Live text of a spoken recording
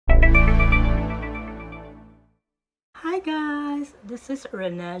Hi guys, this is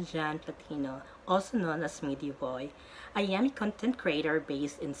Rena Jan Platino, also known as Medyo Boi. I am a content creator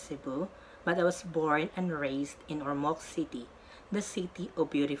based in Cebu, but I was born and raised in Ormoc City, the city of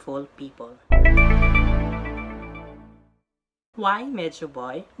beautiful people. Why Medyo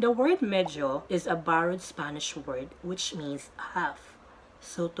Boi? The word medyo is a borrowed Spanish word which means half.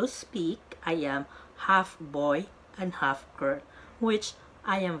 So to speak, I am half boy and half girl, which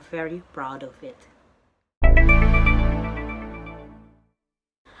I am very proud of it.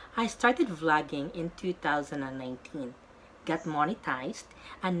 I started vlogging in 2019, got monetized,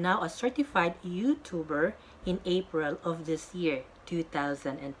 and now a certified YouTuber in April of this year,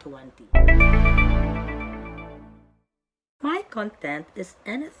 2020. My content is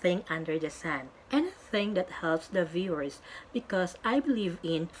anything under the sun, anything that helps the viewers because I believe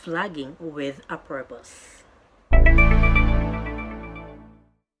in vlogging with a purpose.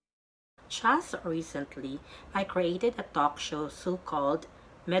 Just recently, I created a talk show so-called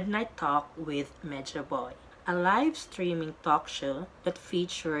Midnight Talk with Medyo Boi, a live streaming talk show that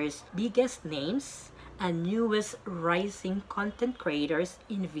features biggest names and newest rising content creators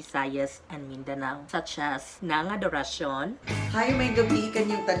in Visayas and Mindanao, such as Nang Adorasyon, Hi, may gabi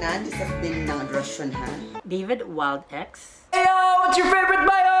kanyang tanan. This has been Nang Adorasyon, ha? David Wild X, Hey yo, what's your favorite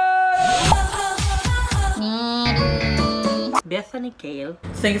bite? Bethany Gale,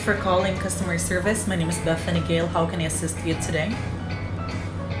 Thank you for calling customer service. My name is Bethany Gale. How can I assist you today?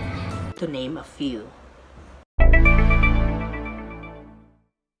 to name a few.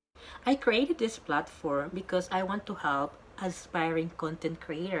 I created this platform because I want to help aspiring content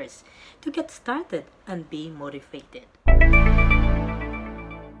creators to get started and be motivated.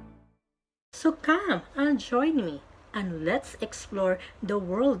 So come and join me and let's explore the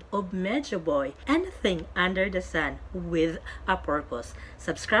world of Medyo Boi, anything under the sun with a purpose.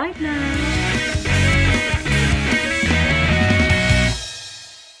 Subscribe now!